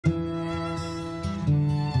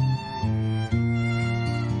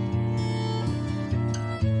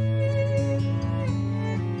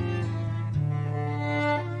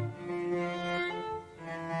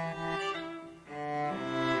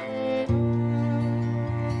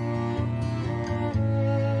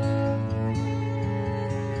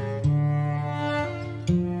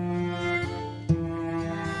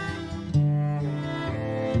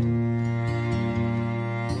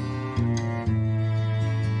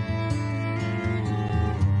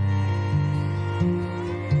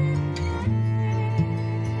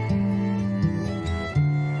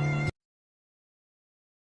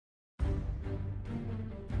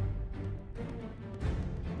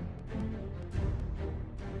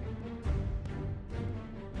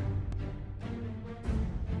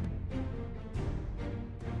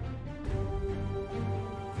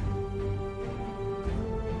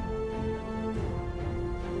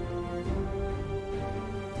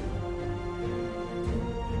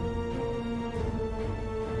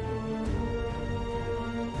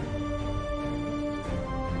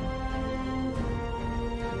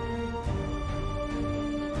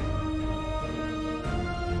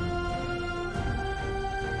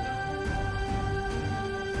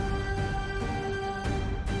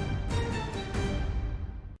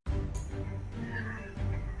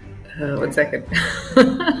One second.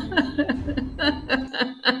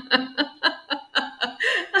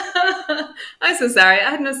 I'm so sorry. I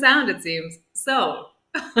had no sound, it seems. So,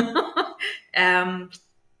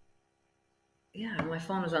 yeah, my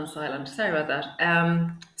phone was on silent. Sorry about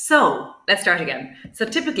that. So let's start again. So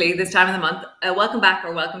typically this time of the month, welcome back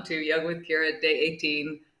or welcome to Yoga with Ciara, day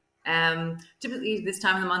 18. Typically this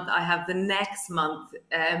time of the month, I have the next month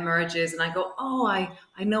emerges and I go, oh,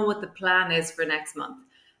 I know what the plan is for next month.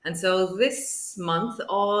 And so this month,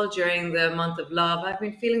 all during the month of love, I've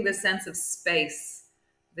been feeling this sense of space,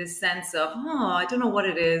 this sense of, oh, I don't know what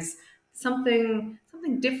it is. Something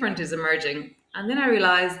different is emerging. And then I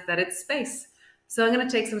realized that it's space. So I'm going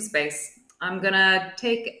to take some space. I'm going to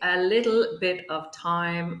take a little bit of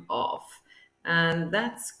time off. And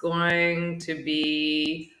that's going to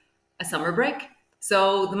be a summer break.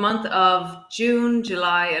 So the month of June,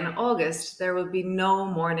 July, and August, there will be no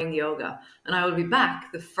morning yoga. And I will be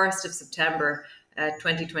back the 1st of September,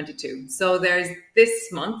 2022. So there's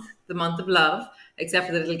this month, the month of love, except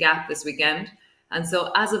for the little gap this weekend. And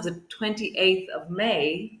so as of the 28th of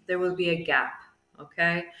May, there will be a gap,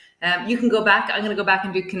 okay? You can go back. I'm going to go back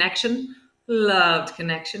and do connection. Loved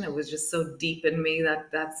connection. It was just so deep in me,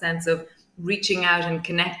 that sense of reaching out and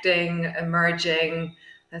connecting, emerging,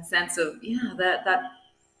 that sense of, yeah, that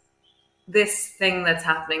this thing that's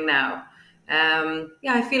happening now.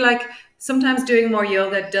 Yeah, I feel like sometimes doing more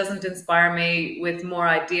yoga doesn't inspire me with more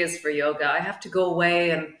ideas for yoga. I have to go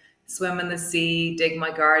away and swim in the sea, dig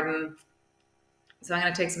my garden. So I'm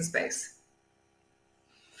going to take some space.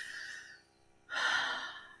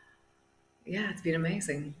 Yeah, it's been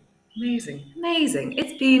amazing. Amazing.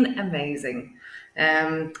 It's been amazing.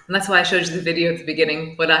 And that's why I showed you the video at the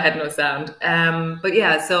beginning, but I had no sound. But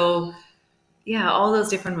yeah, so yeah, all those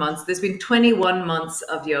different months. There's been 21 months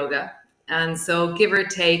of yoga. And so give or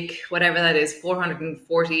take, whatever that is,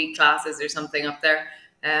 440 classes or something up there.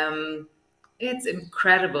 It's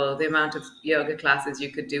incredible the amount of yoga classes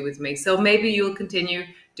you could do with me. So maybe you'll continue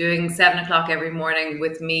doing 7 o'clock every morning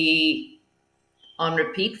with me on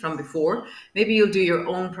repeat from before. Maybe you'll do your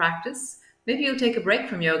own practice. Maybe you'll take a break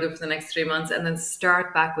from yoga for the next 3 months and then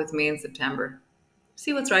start back with me in September.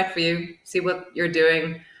 See what's right for you. See what you're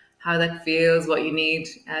doing, how that feels, what you need.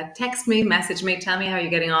 Text me, message me, tell me how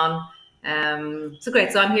you're getting on. So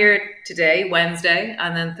great. So I'm here today, Wednesday,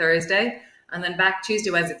 and then Thursday, and then back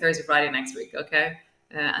Tuesday, Wednesday, Thursday, Friday next week. Okay.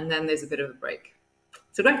 And then there's a bit of a break.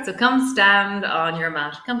 So great. So come stand on your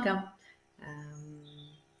mat. Come.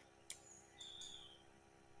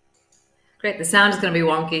 Great. The sound is going to be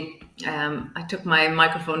wonky. I took my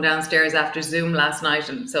microphone downstairs after Zoom last night,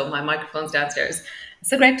 and so my microphone's downstairs.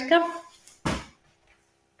 So great to come. So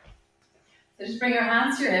just bring your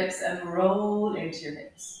hands to your hips and roll into your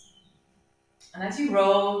hips. And as you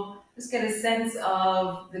roll, just get a sense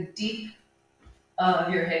of the deep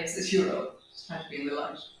of your hips as you roll. Just try to be in the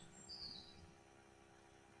light.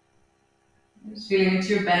 Just feeling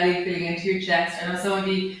into your belly, feeling into your chest. I know some of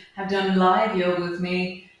you have done live yoga with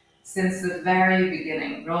me since the very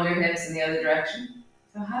beginning. Roll your hips in the other direction.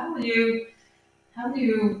 So how will you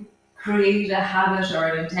create a habit or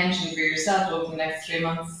an intention for yourself over the next 3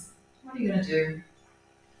 months? What are you going to do?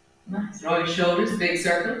 Nice. Roll your shoulders, big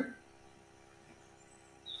circle.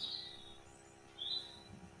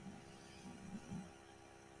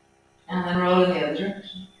 And then roll in the other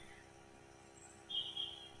direction.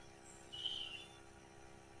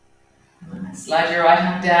 Slide your right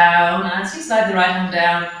hand down. And as you slide the right hand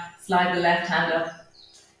down, slide the left hand up.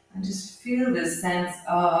 And just feel this sense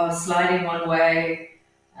of sliding one way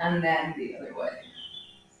and then the other way.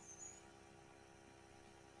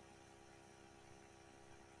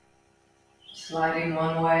 Sliding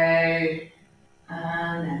one way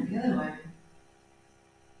and then the other way.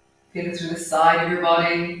 Feel it through the side of your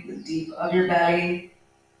body, the deep of your belly.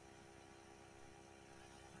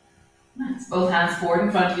 Nice. Both hands forward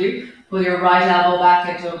in front of you. Pull your right elbow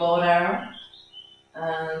back into a bow and arrow.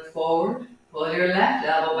 And forward. Pull your left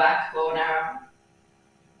elbow back, bow and arrow.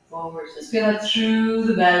 Forward. Just feel it through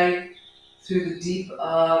the belly, through the deep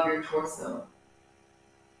of your torso.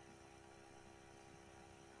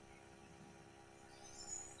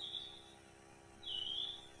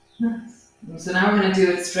 Nice. So now we're going to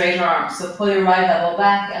do it straight arms. So pull your right elbow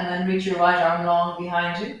back and then reach your right arm long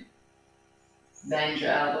behind you. Bend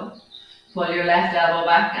your elbow. Pull your left elbow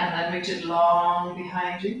back and then reach it long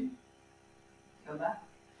behind you. Go back.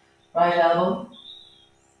 Right elbow.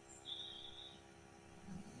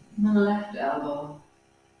 And then left elbow.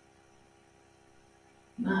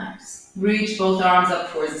 Nice. Reach both arms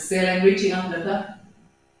up towards the ceiling, reaching up and up.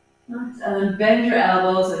 Nice. And then bend your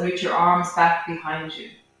elbows and reach your arms back behind you.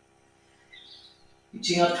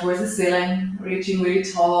 Reaching up towards the ceiling, reaching really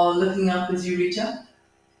tall, looking up as you reach up.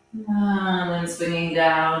 And then swinging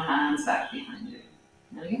down, hands back behind you.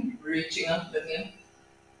 And again, reaching up, looking up.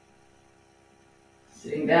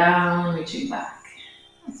 Sitting down, reaching back.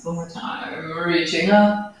 That's one more time. Reaching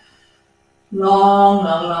up. Long,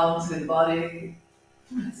 long, long through the body.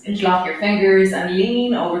 Interlock your fingers and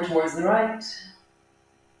lean over towards the right.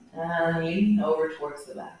 And lean over towards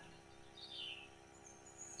the left.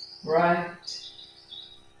 Right.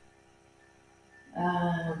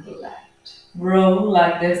 And left. Roll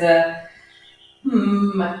like there's a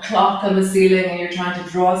clock on the ceiling and you're trying to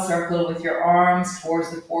draw a circle with your arms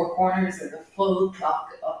towards the four corners and the full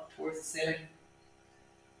clock up towards the ceiling.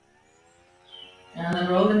 And then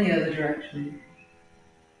roll in the other direction.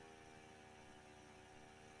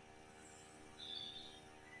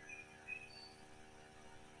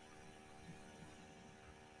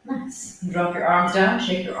 Nice. Drop your arms down,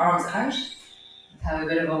 shake your arms out. Have a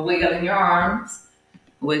bit of a wiggle in your arms.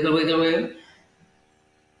 Wiggle, wiggle, wiggle.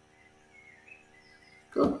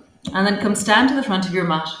 Cool. And then come stand to the front of your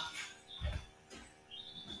mat.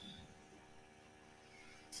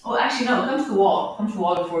 Oh, actually, no, come to the wall. Come to the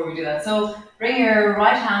wall before we do that. So bring your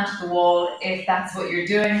right hand to the wall if that's what you're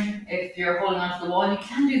doing. If you're holding onto the wall, you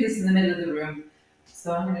can do this in the middle of the room.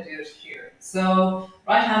 So I'm going to do it here. So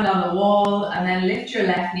right hand on the wall and then lift your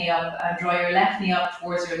left knee up and draw your left knee up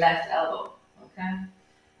towards your left elbow. Okay?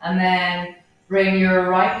 And then bring your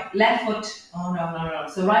left foot. Oh, no.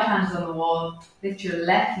 So right hand is on the wall. Lift your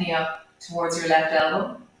left knee up towards your left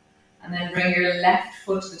elbow. And then bring your left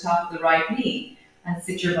foot to the top of the right knee. And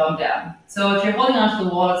sit your bum down. So if you're holding onto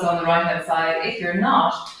the wall, it's on the right hand side. If you're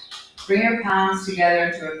not, bring your palms together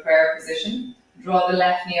into a prayer position. Draw the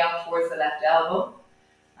left knee up towards the left elbow.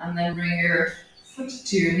 And then bring your foot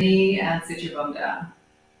to your knee and sit your bum down.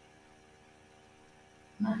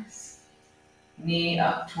 Nice. Knee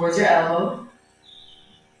up towards your elbow.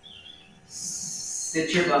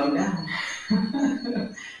 Sit your bum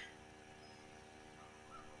down.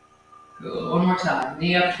 Cool. One more time.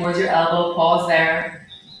 Knee up towards your elbow. Pause there.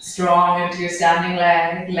 Strong into your standing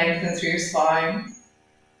leg. Lengthen through your spine.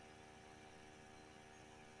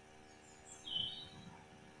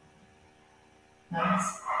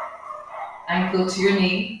 Nice. Ankle to your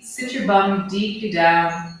knee. Sit your bum deeply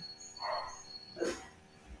down.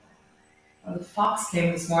 Well, the fox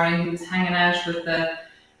came this morning. He was hanging out with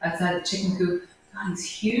outside the chicken coop. God, he's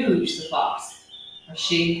huge, the fox. Or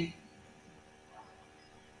she.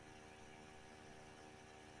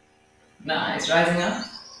 Nice, rising up.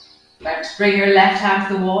 Right. Bring your left hand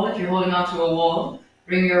to the wall if you're holding onto a wall.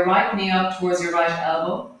 Bring your right knee up towards your right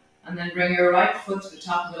elbow. And then bring your right foot to the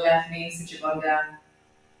top of the left knee. Sit your bum down.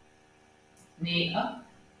 Knee up.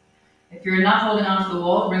 If you're not holding onto the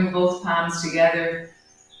wall, bring both palms together.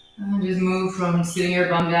 And just move from sitting your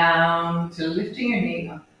bum down to lifting your knee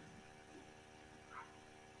up.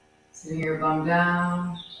 Sitting your bum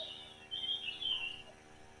down.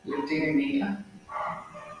 Lifting your knee up.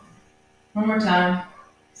 One more time.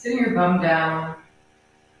 Sitting your bum down.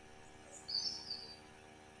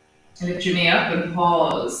 Lift your knee up and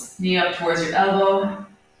pause. Knee up towards your elbow.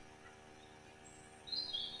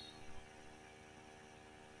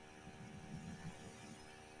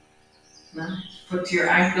 Nice. Foot to your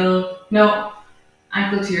ankle. No,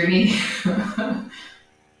 ankle to your knee.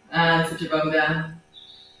 And sit your bum down.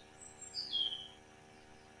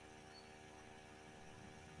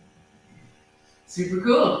 Super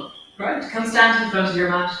cool. Right, come stand to the front of your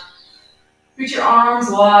mat. Reach your arms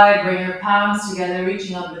wide, bring your palms together,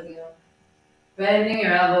 reaching up, looking up. Bending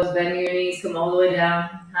your elbows, bending your knees, come all the way down.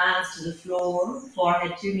 Hands to the floor,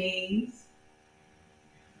 forehead to knees.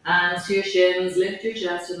 Hands to your shins, lift your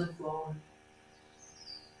chest on the floor.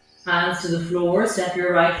 Hands to the floor, step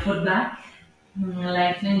your right foot back,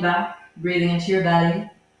 lengthening back, breathing into your belly.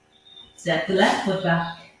 Step the left foot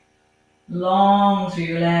back, long through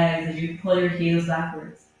your legs as you pull your heels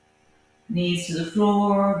backwards. Knees to the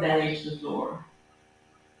floor, belly to the floor.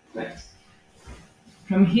 Right.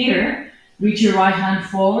 From here, reach your right hand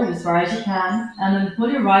forward as far as you can, and then pull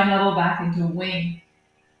your right elbow back into a wing.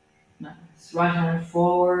 Nice. Right hand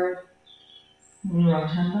forward, right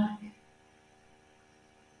hand back.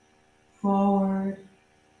 Forward,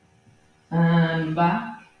 and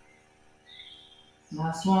back.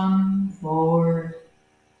 Last one, forward,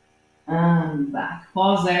 and back.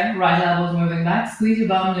 Pause there, right elbow's moving back. Squeeze your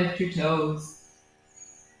bum, lift your toes.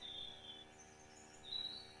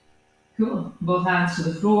 Cool. Both hands to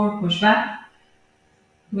the floor, push back.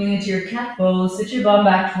 Coming into your cat pose, sit your bum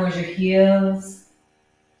back towards your heels.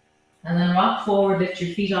 And then rock forward, lift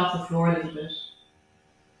your feet off the floor a little bit.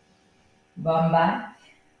 Bum back.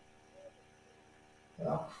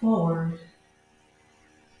 Rock forward.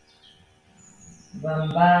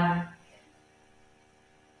 Bum back.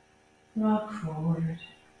 Rock forward.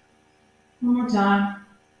 One more time.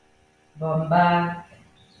 Bum back.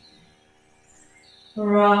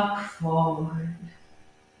 Rock forward.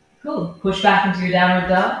 Cool. Push back into your downward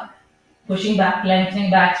dog. Pushing back, lengthening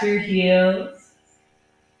back through your heels.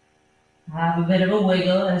 Have a bit of a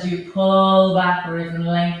wiggle as you pull backwards and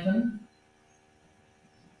lengthen.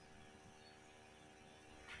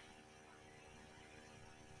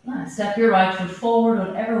 Nice. Step your right foot forward,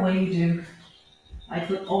 whatever way you do. Right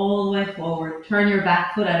foot all the way forward. Turn your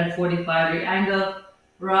back foot at a 45-degree angle.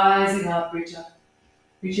 Rising up, reach up.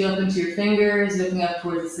 Reaching up into your fingers, looking up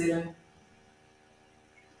towards the ceiling.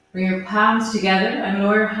 Bring your palms together and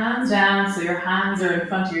lower your hands down so your hands are in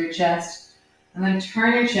front of your chest. And then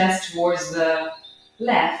turn your chest towards the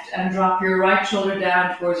left and drop your right shoulder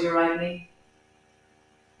down towards your right knee.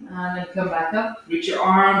 And then come back up. Reach your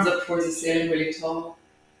arms up towards the ceiling really tall.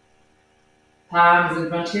 Palms in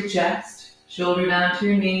front of your chest. Shoulder down to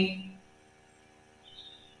your knee.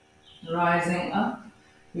 Rising up.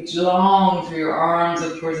 Reach long through your arms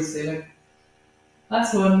up towards the ceiling.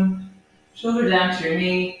 Last one. Shoulder down to your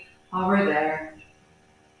knee. Hover there.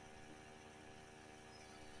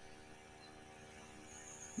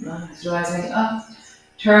 Nice. Rising up.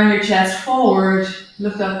 Turn your chest forward.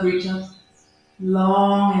 Look up, reach up.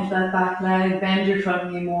 Long into that back leg. Bend your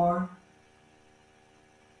front knee more.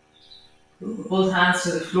 Both hands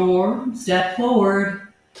to the floor. Step forward.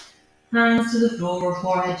 Hands to the floor.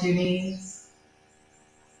 Forehead to knees.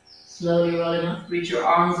 Slowly rolling up. Reach your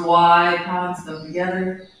arms wide. Palms come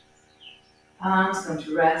together. Palms come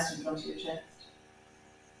to rest in front of your chest.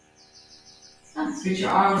 Nice. Reach your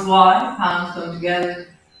arms wide. Palms come together.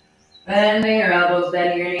 Bending your elbows,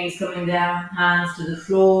 bending your knees, coming down. Hands to the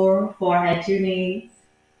floor. Forehead to knees.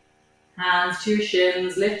 Hands to your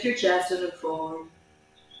shins. Lift your chest and look forward.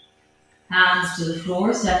 Hands to the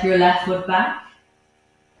floor. Step your left foot back.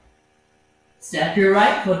 Step your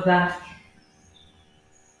right foot back.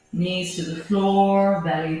 Knees to the floor.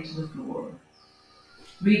 Belly to the floor.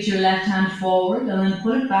 Reach your left hand forward and then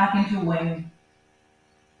put it back into wing.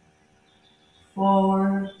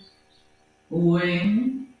 Forward.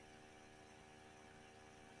 Wing.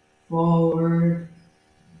 Forward.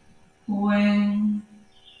 Wing.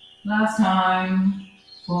 Last time.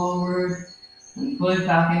 Forward. And pull it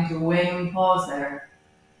back into wing. Pause there.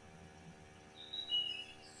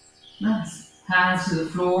 Nice. Hands to the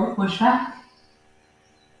floor. Push back.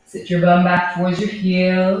 Sit your bum back towards your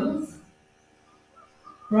heels.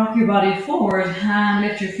 Rock your body forward. Hand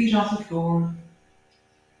lift your feet off the floor.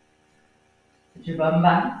 Sit your bum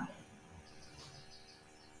back.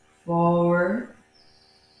 Forward.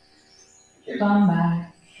 Sit your bum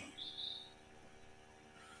back.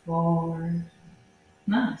 Forward.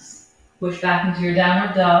 Nice. Push back into your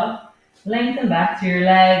downward dog. Lengthen back through your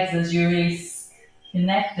legs as you release.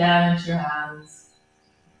 Connect down into your hands.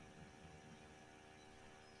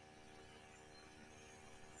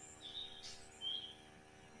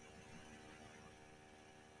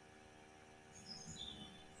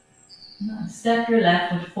 Nice. Step your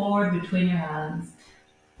left foot forward between your hands.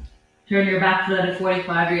 Turn your back foot at a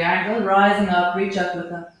 45-degree angle. Rising up, reach up,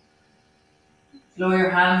 look up. Lower your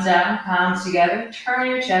hands down, palms together. Turn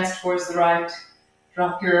your chest towards the right.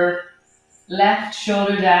 Drop your left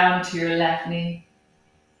shoulder down to your left knee.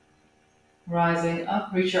 Rising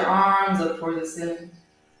up, reach your arms up towards the ceiling.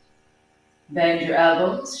 Bend your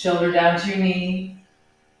elbows, shoulder down to your knee.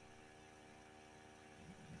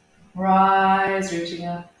 Rise, reaching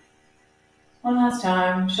up. One last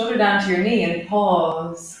time, shoulder down to your knee and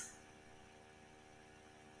pause.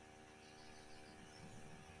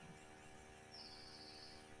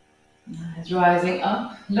 Nice. Rising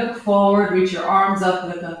up, look forward, reach your arms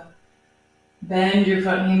up, look up. Bend your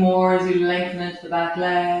front knee more as you lengthen into the back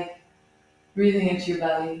leg. Breathing into your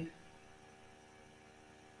belly.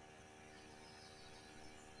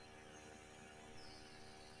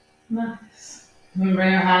 Nice. And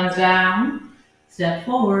bring your hands down, step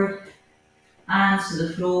forward. Hands to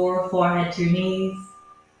the floor, forehead to your knees.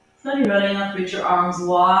 Slowly rolling up, reach your arms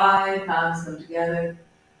wide, palms come together.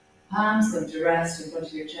 Palms come to rest in front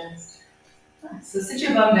of your chest. Nice. So sit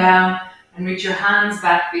your bum down and reach your hands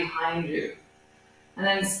back behind you. And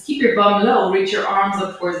then keep your bum low, reach your arms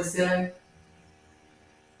up towards the ceiling.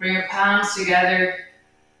 Bring your palms together,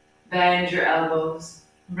 bend your elbows.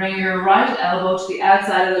 Bring your right elbow to the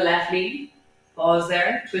outside of the left knee. Pause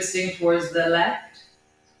there, twisting towards the left.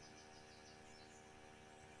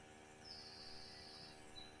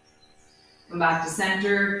 Come back to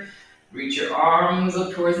center. Reach your arms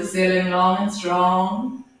up towards the ceiling, long and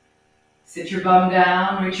strong. Sit your bum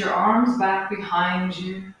down, reach your arms back behind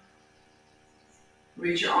you.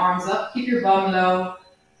 Reach your arms up, keep your bum low.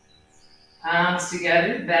 Hands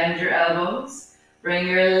together, bend your elbows. Bring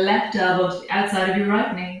your left elbow to the outside of your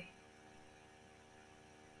right knee.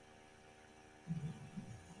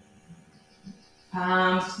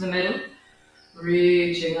 Palms to the middle,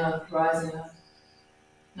 reaching up, rising up.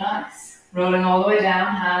 Nice. Rolling all the way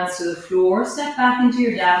down, hands to the floor. Step back into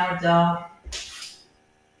your downward dog.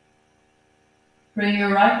 Bring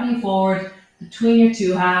your right knee forward between your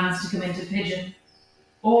two hands to come into pigeon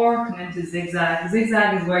or come into zigzag.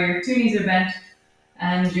 Zigzag is where your two knees are bent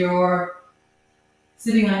and you're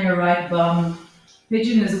sitting on your right bum.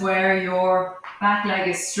 Pigeon is where your back leg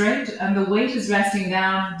is straight and the weight is resting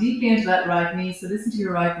down deeply into that right knee. So listen to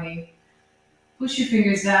your right knee. Push your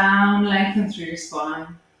fingers down, lengthen through your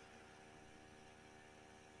spine.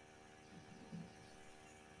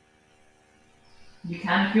 You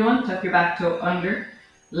can, if you want, tuck your back toe under,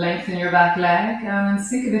 lengthen your back leg, and then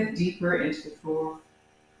sink a bit deeper into the floor.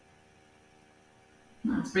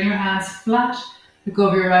 Nice. Bring your hands flat, look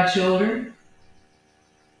over your right shoulder,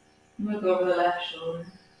 look over the left shoulder.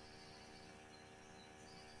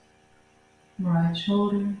 Right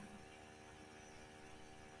shoulder,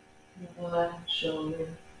 the left shoulder.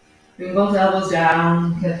 Bring both elbows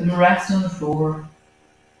down, get them rest on the floor.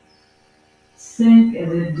 Sink a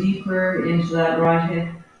bit deeper into that right hip.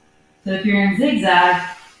 So if you're in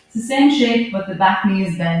zigzag, it's the same shape, but the back knee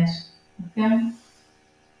is bent. Okay?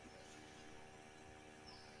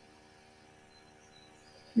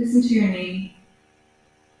 Listen to your knee.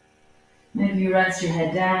 Maybe you rest your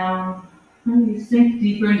head down. And you sink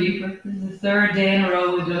deeper and deeper. This is the third day in a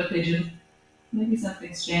row we've done a pigeon. Maybe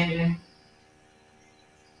something's changing.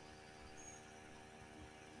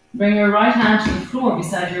 Bring your right hand to the floor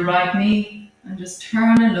beside your right knee and just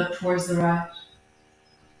turn and look towards the right.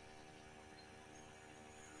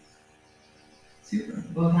 Super.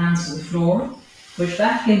 Both hands to the floor. Push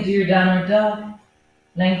back into your downward dog.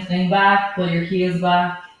 Lengthening back, pull your heels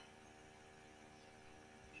back.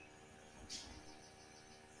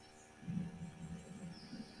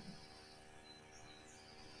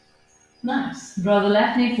 Nice. Draw the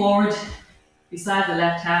left knee forward beside the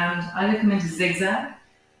left hand. Either come into zigzag,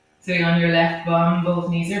 sitting on your left bum,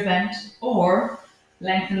 both knees are bent, or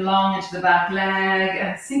lengthen long into the back leg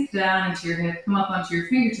and sink down into your hip. Come up onto your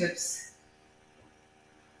fingertips.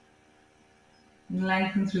 And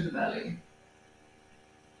lengthen through the belly.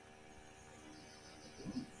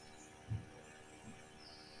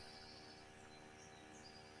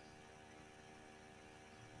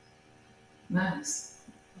 Nice.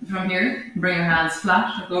 From here, bring your hands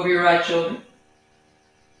flat, look over your right shoulder.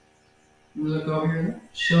 Look over your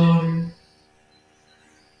left shoulder.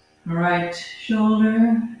 Right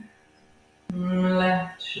shoulder.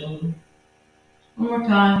 Left shoulder. One more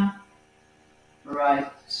time.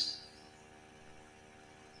 Right.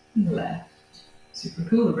 Left. Super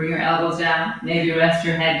cool. Bring your elbows down. Maybe rest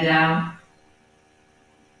your head down.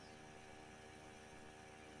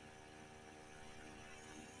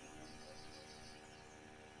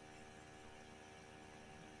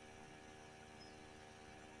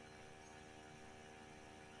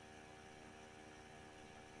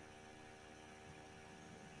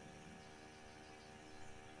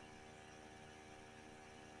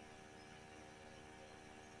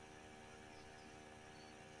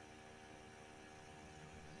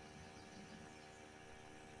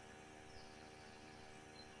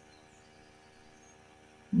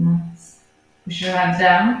 Nice. Push your hands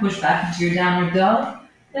down, push back into your downward dog,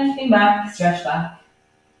 lengthening back, stretch back.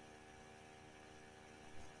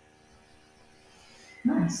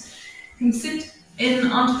 Nice. You can sit in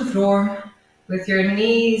onto the floor with your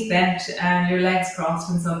knees bent and your legs crossed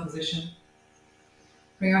in some position.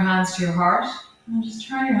 Bring your hands to your heart and just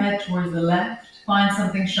turn your head towards the left. Find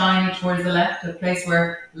something shiny towards the left, a place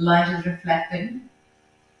where light is reflecting.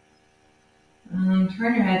 And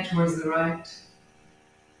turn your head towards the right.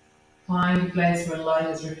 Find a place where light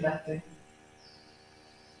is reflecting.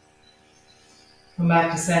 Come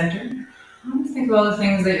back to center. And just think of all the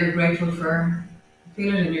things that you're grateful for.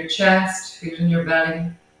 Feel it in your chest, feel it in your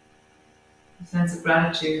belly. A sense of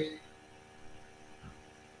gratitude.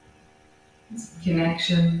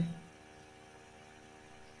 Connection.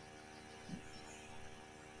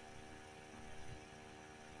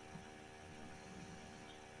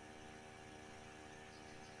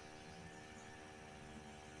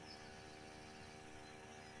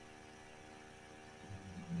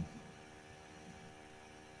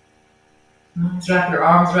 Let's wrap your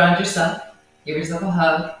arms around yourself. Give yourself a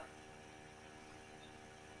hug.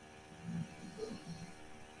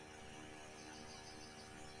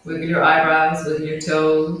 Wiggle your eyebrows, wiggle your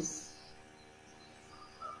toes.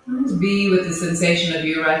 Just be with the sensation of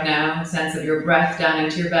you right now, sense of your breath down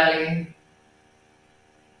into your belly.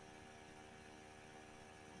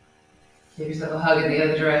 Give yourself a hug in the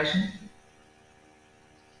other direction.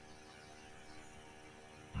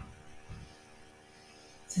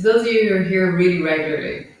 So those of you who are here really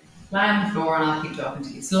regularly, lie on the floor and I'll keep talking to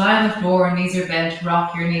you. So lie on the floor, knees are bent,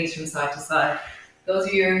 rock your knees from side to side. Those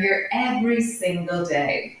of you who are here every single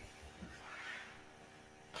day.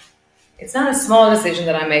 It's not a small decision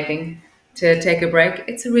that I'm making to take a break.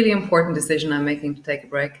 It's a really important decision I'm making to take a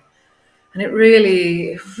break. And it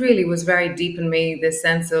really was very deep in me, this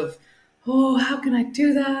sense of, oh, how can I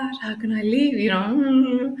do that? How can I leave?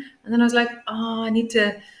 And then I was like, oh, I need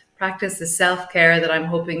to practice the self-care that I'm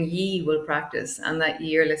hoping ye will practice and that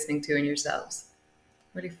ye are listening to in yourselves.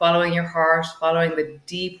 Really following your heart, following the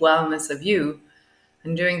deep wellness of you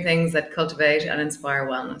and doing things that cultivate and inspire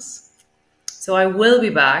wellness. So I will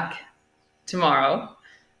be back tomorrow.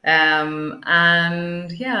 And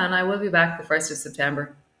I will be back the 1st of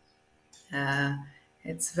September.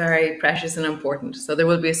 It's very precious and important. So there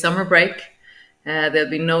will be a summer break. There'll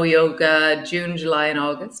be no yoga June, July, and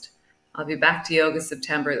August. I'll be back to yoga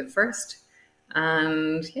September the 1st.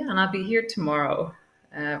 And I'll be here tomorrow.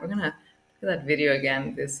 We're going to look at that video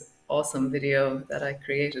again, this awesome video that I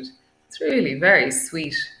created. It's really very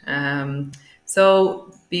sweet.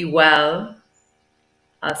 So be well.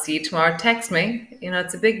 I'll see you tomorrow. Text me.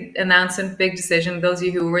 It's a big announcement, big decision. Those of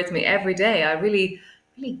you who are with me every day, I really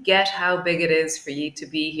get how big it is for you to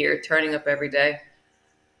be here, turning up every day.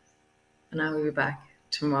 And I will be back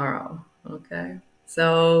tomorrow. Okay?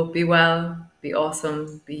 So be well, be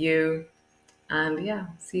awesome, be you. And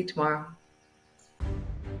see you tomorrow.